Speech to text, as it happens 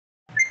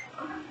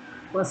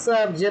What's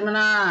up,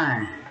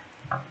 Gemini?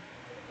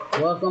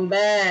 Welcome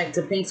back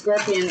to Pink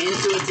Scorpion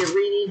Intuitive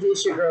Reading.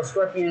 This your girl,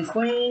 Scorpion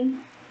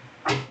Queen,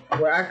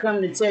 where I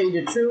come to tell you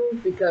the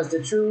truth because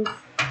the truth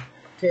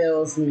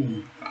tells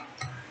me.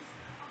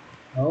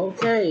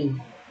 Okay,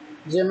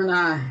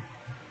 Gemini,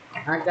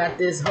 I got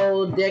this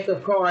whole deck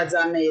of cards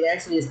I made.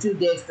 Actually, it's two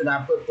decks that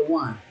I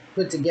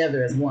put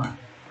together as one.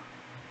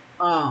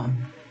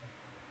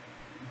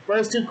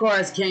 First two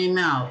cards came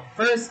out.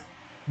 First,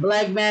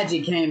 Black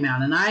Magic came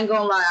out, and I ain't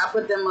gonna lie, I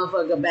put that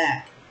motherfucker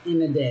back in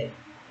the deck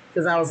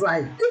because I was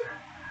like,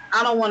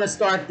 I don't want to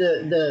start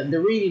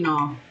the reading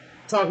off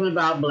talking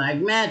about Black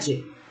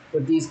Magic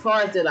with these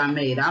cards that I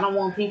made. I don't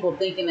want people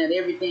thinking that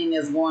everything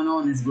that's going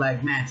on is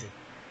Black Magic,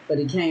 but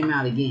it came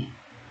out again.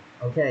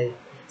 Okay,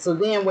 so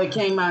then what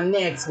came out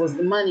next was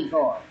the money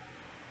card.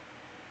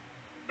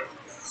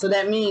 So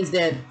that means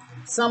that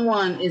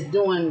someone is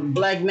doing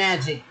Black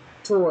Magic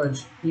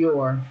towards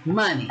your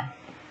money.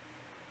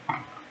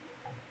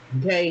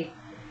 Okay.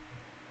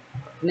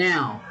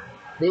 Now,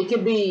 they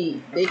could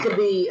be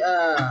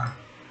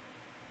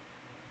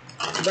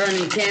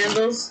burning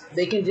candles.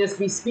 They can just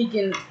be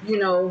speaking,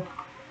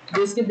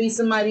 this could be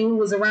somebody who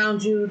was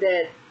around you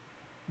that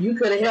you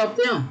could have helped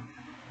them.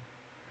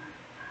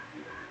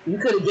 You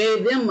could have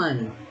gave them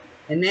money.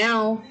 And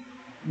now,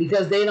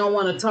 because they don't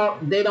want to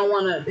talk, they don't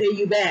want to pay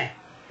you back.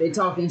 They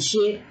talking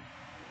shit.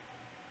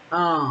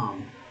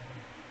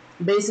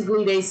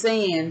 Basically they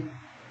saying,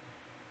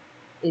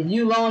 if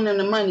you loan them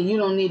the money, you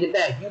don't need it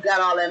back. You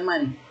got all that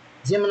money.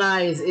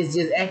 Gemini is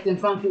just acting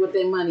funky with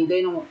their money.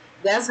 They don't.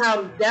 That's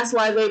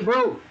why they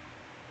broke.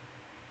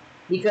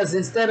 Because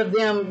instead of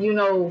them,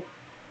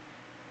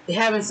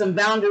 having some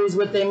boundaries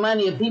with their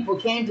money, if people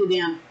came to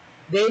them,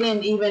 they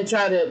didn't even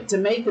try to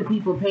make the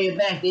people pay it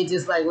back. They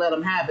just let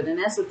them have it, and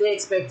that's what they're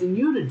expecting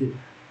you to do.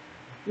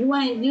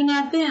 You're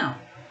not them.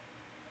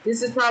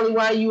 This is probably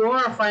why you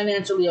are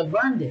financially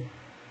abundant.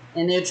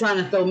 And they're trying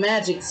to throw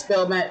magic,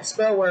 spell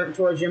work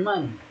towards your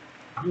money.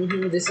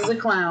 This is a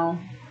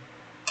clown.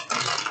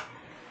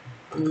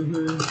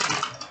 And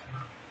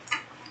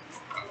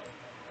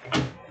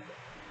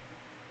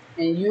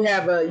you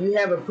have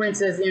a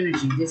princess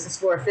energy. This is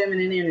for a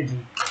feminine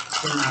energy.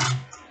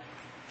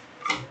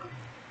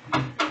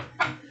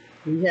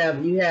 You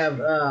have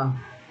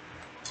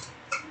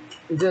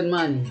good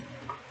money,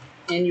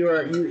 and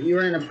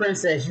you're in a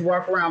princess. You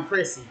walk around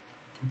prissy.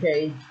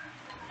 Okay.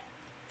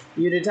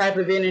 You're the type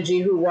of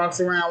energy who walks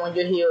around with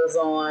your heels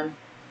on.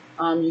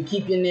 You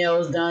keep your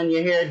nails done,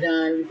 your hair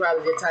done. You're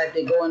probably the type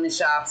that go in the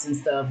shops and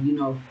stuff.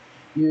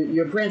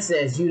 You're a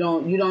princess. You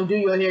don't do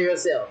your hair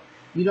yourself.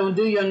 You don't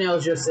do your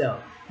nails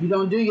yourself. You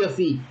don't do your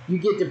feet. You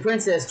get the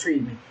princess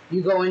treatment.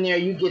 You go in there,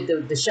 you get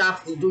the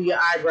shops to do your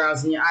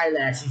eyebrows and your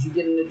eyelashes. You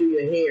get them to do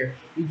your hair.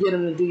 You get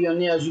them to do your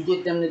nails. You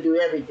get them to do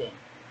everything.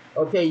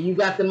 Okay, you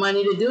got the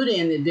money to do that,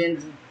 and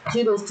then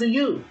kiddles to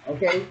you.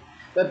 Okay.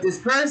 But this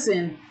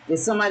person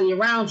is somebody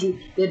around you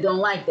that don't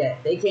like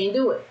that. They can't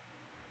do it.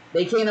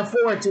 They can't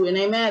afford to, and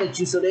they mad at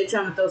you, so they're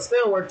trying to throw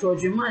spell work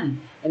towards your money.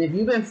 And if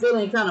you've been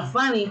feeling kind of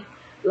funny,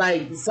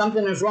 like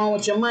something is wrong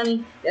with your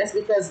money, that's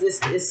because this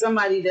is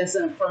somebody that's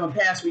from a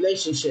past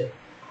relationship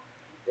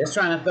that's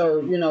trying to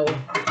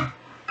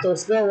throw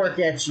spell work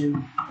at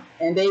you,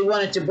 and they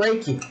wanted to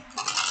break you.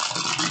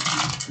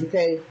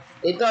 Okay?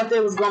 They thought they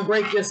was going to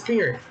break your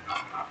spirit,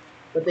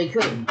 but they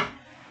couldn't.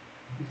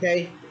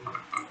 Okay?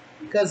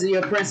 Because of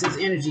your princess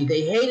energy.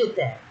 They hated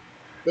that.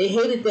 They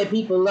hated that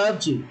people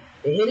loved you.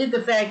 They hated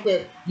the fact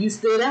that you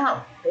stood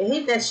out. They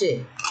hate that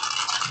shit.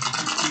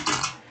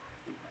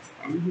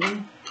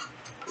 They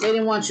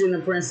didn't want you in the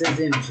princess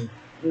energy.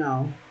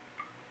 No.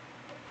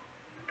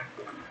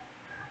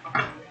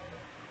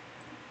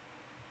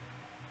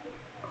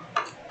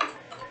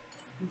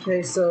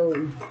 Okay,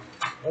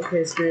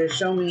 Spirit,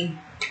 show me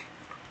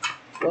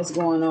what's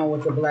going on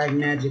with the Black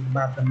Magic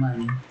about the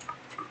money.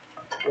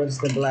 What's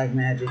the Black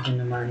Magic in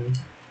the money?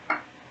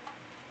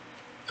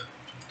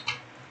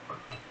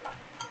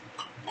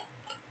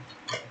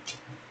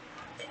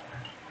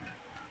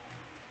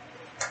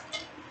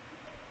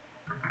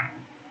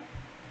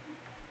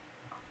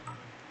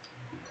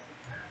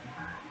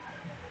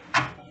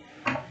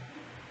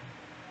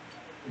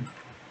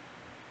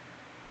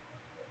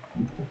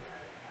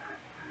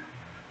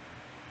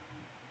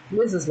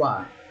 This is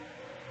why.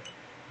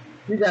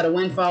 You got a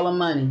windfall of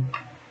money.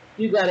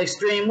 You got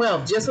extreme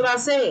wealth. Just what I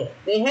said.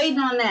 They hating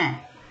on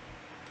that.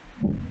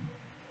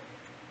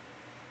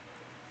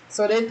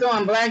 So they're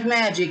throwing Black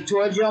Magic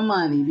towards your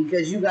money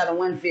because you got a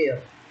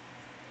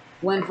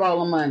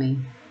windfall of money.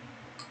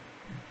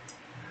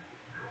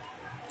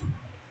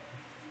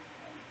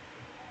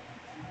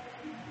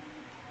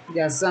 You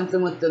got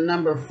something with the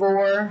number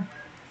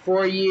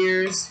 4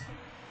 years.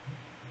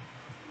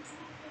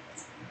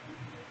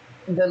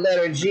 The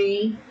letter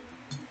G.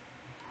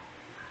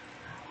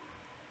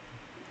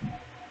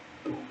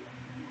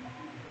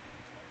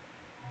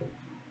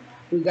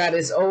 We got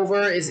it's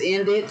over, it's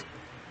ended.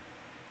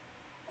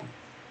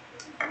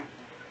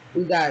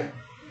 We got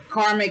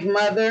karmic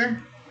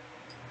mother.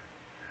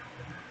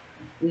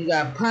 We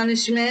got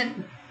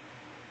punishment.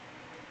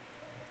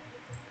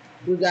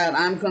 We got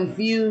I'm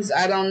confused.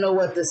 I don't know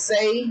what to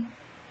say.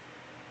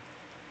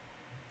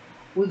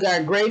 We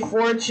got great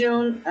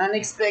fortune,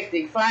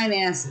 unexpected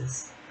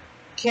finances,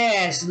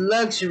 cash,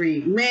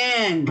 luxury.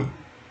 Man,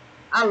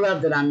 I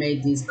love that I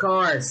made these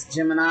cards,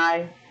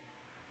 Gemini.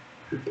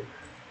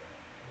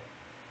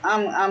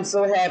 I'm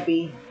so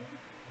happy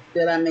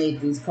that I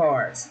made these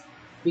cards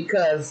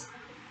because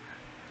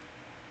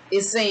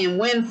it's saying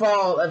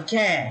windfall of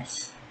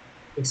cash,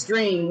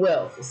 extreme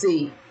wealth.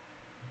 See,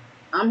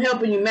 I'm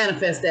helping you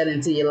manifest that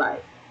into your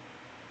life.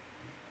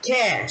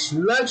 Cash,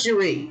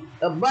 luxury,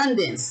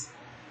 abundance,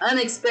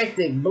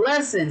 unexpected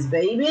blessings,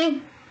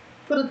 baby.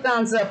 Put a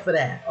thumbs up for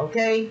that,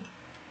 okay?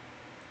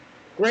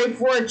 Great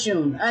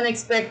fortune,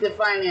 unexpected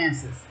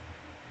finances,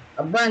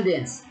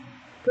 abundance.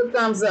 Put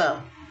thumbs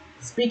up.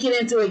 Speak it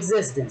into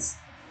existence.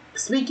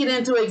 Speak it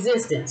into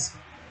existence.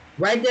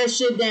 Write that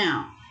shit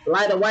down.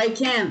 Light a white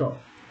candle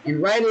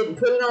and write it.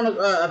 Put it on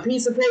a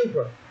piece of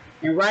paper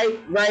and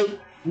write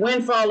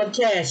windfall of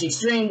cash,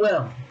 extreme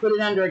wealth. Put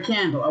it under a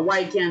candle, a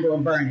white candle,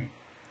 and burn it.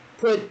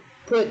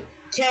 Put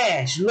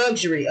cash,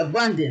 luxury,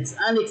 abundance,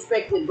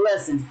 unexpected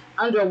blessings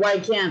under a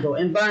white candle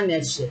and burn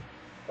that shit.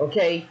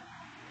 Okay?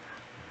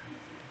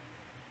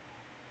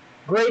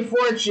 Great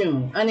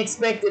fortune,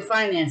 unexpected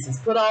finances.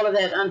 Put all of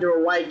that under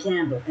a white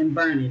candle and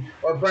burn it.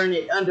 Or burn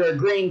it under a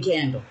green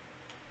candle.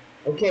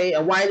 Okay?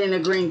 A white and a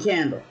green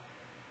candle.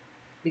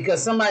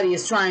 Because somebody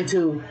is trying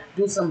to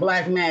do some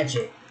black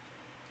magic.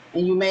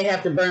 And you may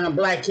have to burn a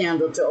black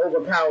candle to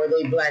overpower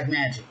their black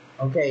magic.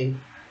 Okay?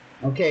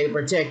 Okay?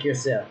 Protect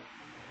yourself.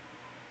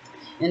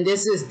 And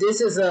this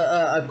is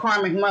a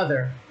karmic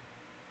mother.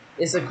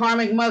 It's a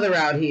karmic mother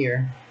out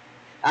here.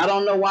 I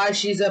don't know why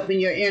she's up in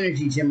your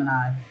energy,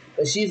 Gemini.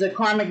 But she's a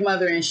karmic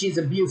mother and she's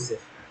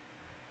abusive.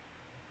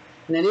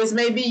 Now this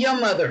may be your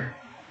mother.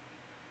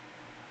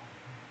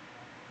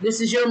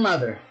 This is your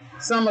mother.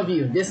 Some of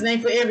you. This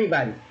ain't for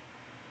everybody.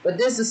 But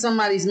this is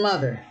somebody's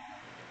mother.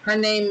 Her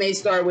name may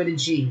start with a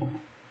G.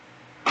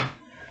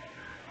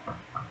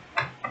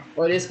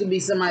 Or this could be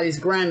somebody's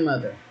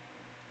grandmother.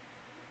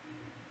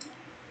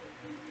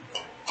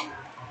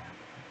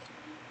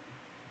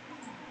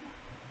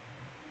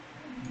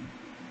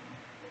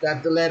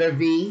 Got the letter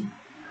V.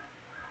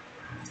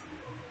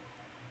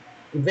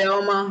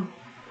 Velma,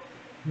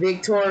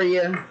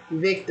 Victoria,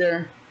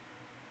 Victor,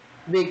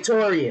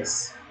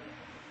 victorious,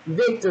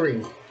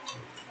 victory.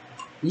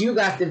 You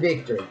got the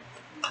victory.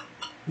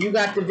 You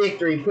got the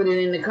victory. Put it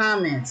in the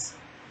comments,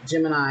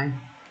 Gemini.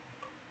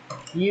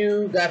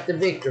 You got the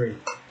victory.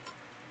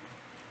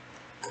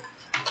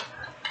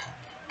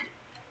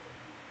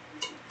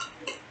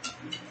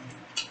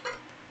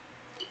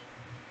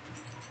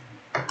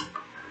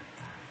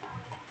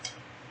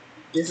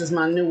 This is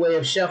my new way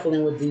of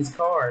shuffling with these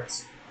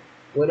cards.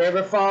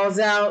 Whatever falls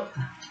out,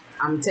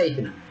 I'm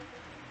taking it.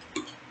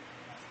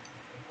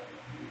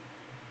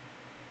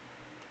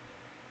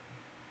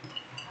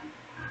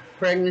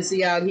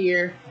 Pregnancy out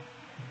here,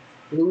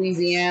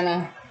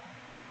 Louisiana.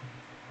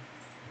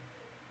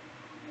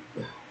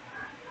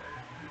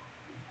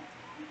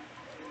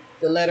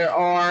 The letter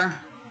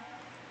R,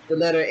 the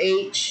letter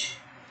H,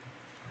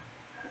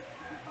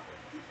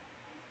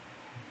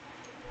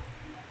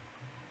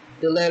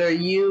 the letter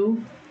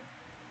U.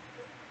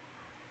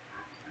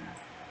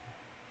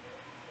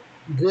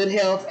 Good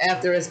health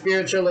after a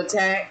spiritual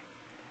attack,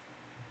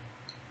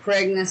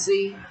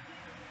 pregnancy,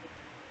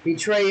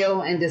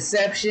 betrayal and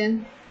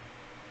deception.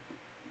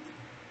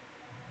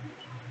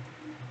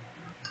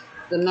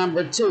 The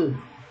number 2.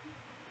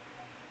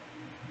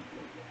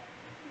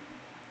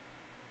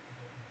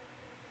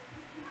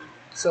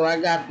 So I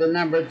got the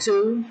number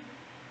 2.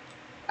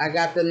 I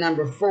got the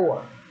number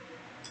 4.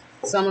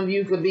 Some of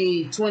you could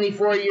be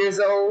 24 years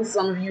old.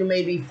 Some of you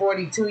may be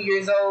 42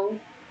 years old.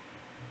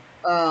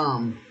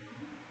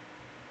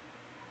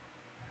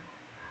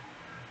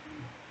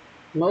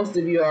 Most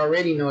of you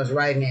already know it's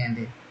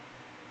right-handed.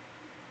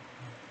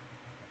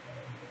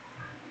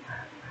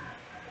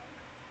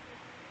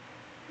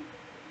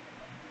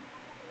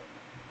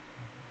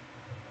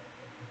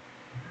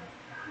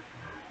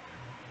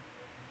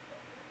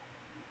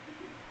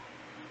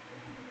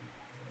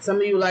 Some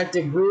of you like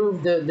to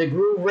groove, the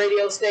Groove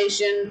radio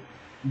station,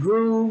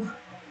 Groove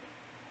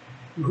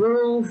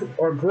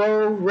or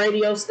Grove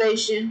radio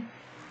station.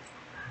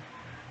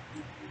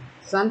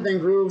 Something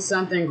Groove,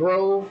 something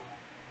Grove.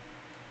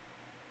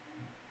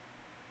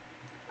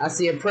 I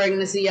see a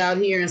pregnancy out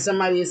here and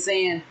somebody is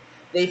saying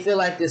they feel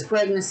like this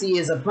pregnancy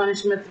is a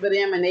punishment for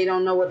them and they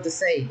don't know what to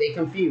say. They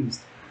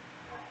confused.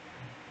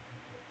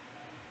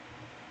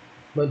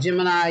 But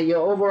Gemini, your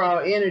overall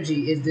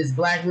energy is this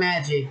black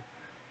magic.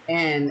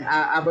 And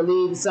I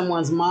believe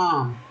someone's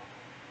mom.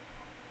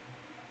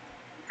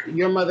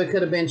 Your mother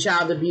could have been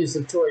child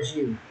abusive towards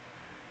you.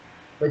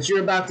 But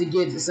you're about to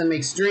get some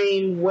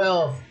extreme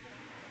wealth.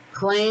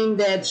 Claim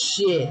that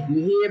shit.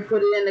 You hear?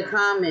 Put it in the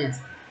comments.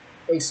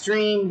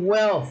 Extreme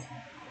wealth.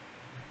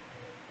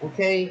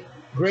 Okay?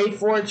 Great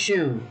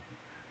fortune.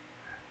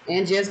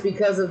 And just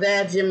because of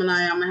that,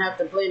 Gemini, I'm going to have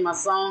to play my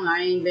song. I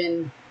ain't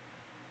been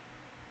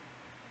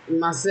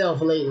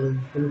myself lately.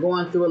 I'm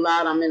going through a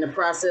lot. I'm in the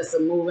process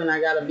of moving. I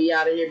got to be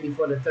out of here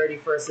before the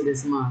 31st of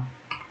this month.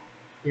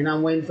 And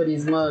I'm waiting for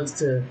these mugs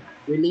to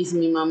release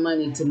me my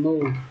money to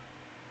move.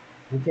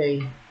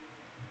 Okay?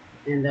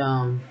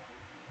 And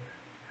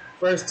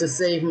first to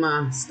save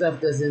my stuff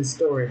that's in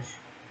storage.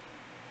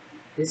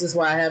 This is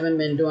why I haven't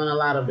been doing a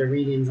lot of the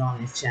readings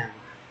on this channel.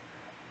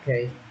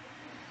 Okay?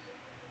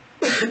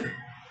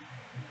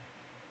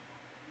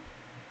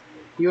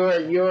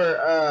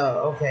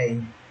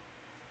 Okay.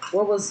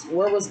 What was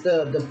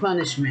the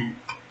punishment?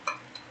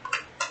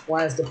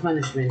 Why is the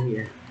punishment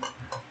here?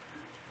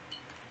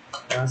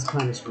 Why's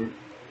punishment?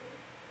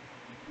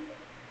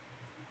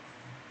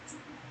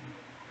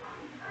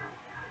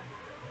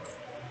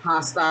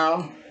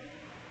 Hostile.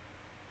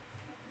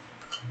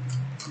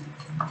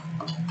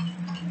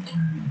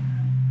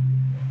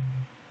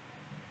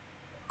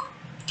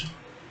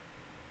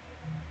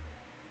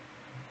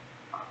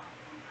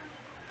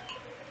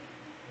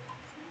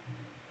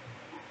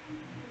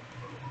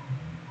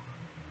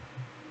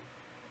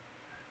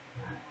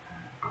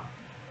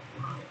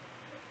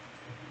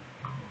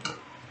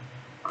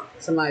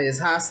 Somebody is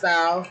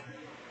hostile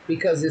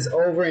because it's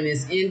over and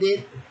it's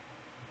ended.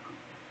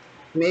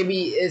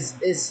 Maybe it's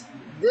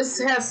this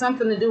has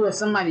something to do with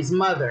somebody's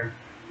mother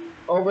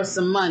over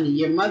some money.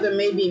 Your mother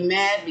may be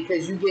mad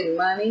because you get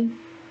money.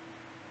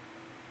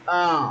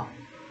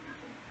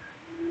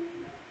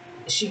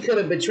 She could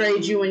have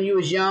betrayed you when you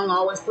was young,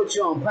 always put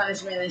you on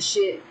punishment and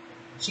shit.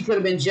 She could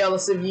have been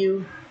jealous of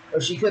you,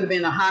 or she could have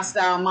been a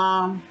hostile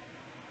mom.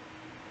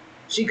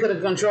 She could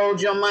have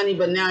controlled your money,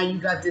 but now you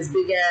got this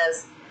big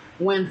ass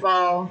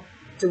windfall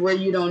to where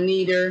you don't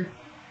need her.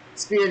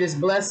 Spirit is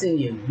blessing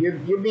you.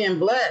 You're being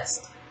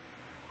blessed.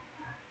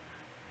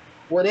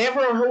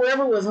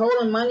 Whoever was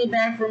holding money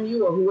back from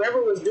you, or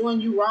whoever was doing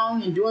you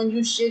wrong and doing you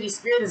shitty,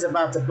 Spirit is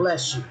about to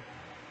bless you.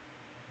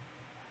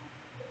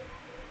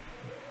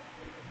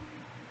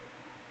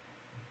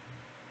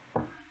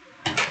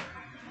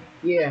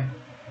 Yeah.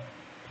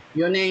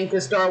 Your name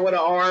could start with an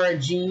R, a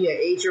G, a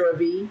H, or a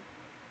V.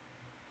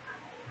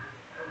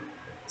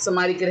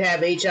 Somebody could have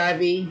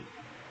HIV.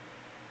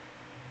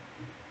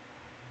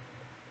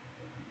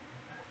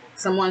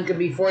 Someone could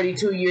be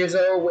 42 years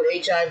old with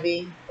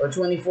HIV, or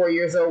 24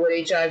 years old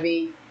with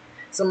HIV.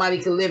 Somebody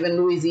could live in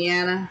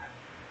Louisiana.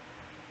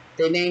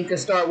 Their name could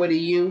start with a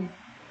U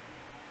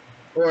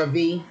or a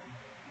V.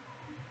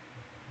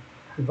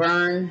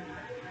 Vernon.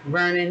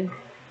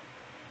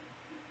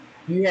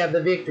 You have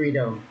the victory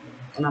though.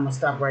 And I'm going to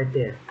stop right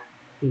there.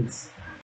 Peace.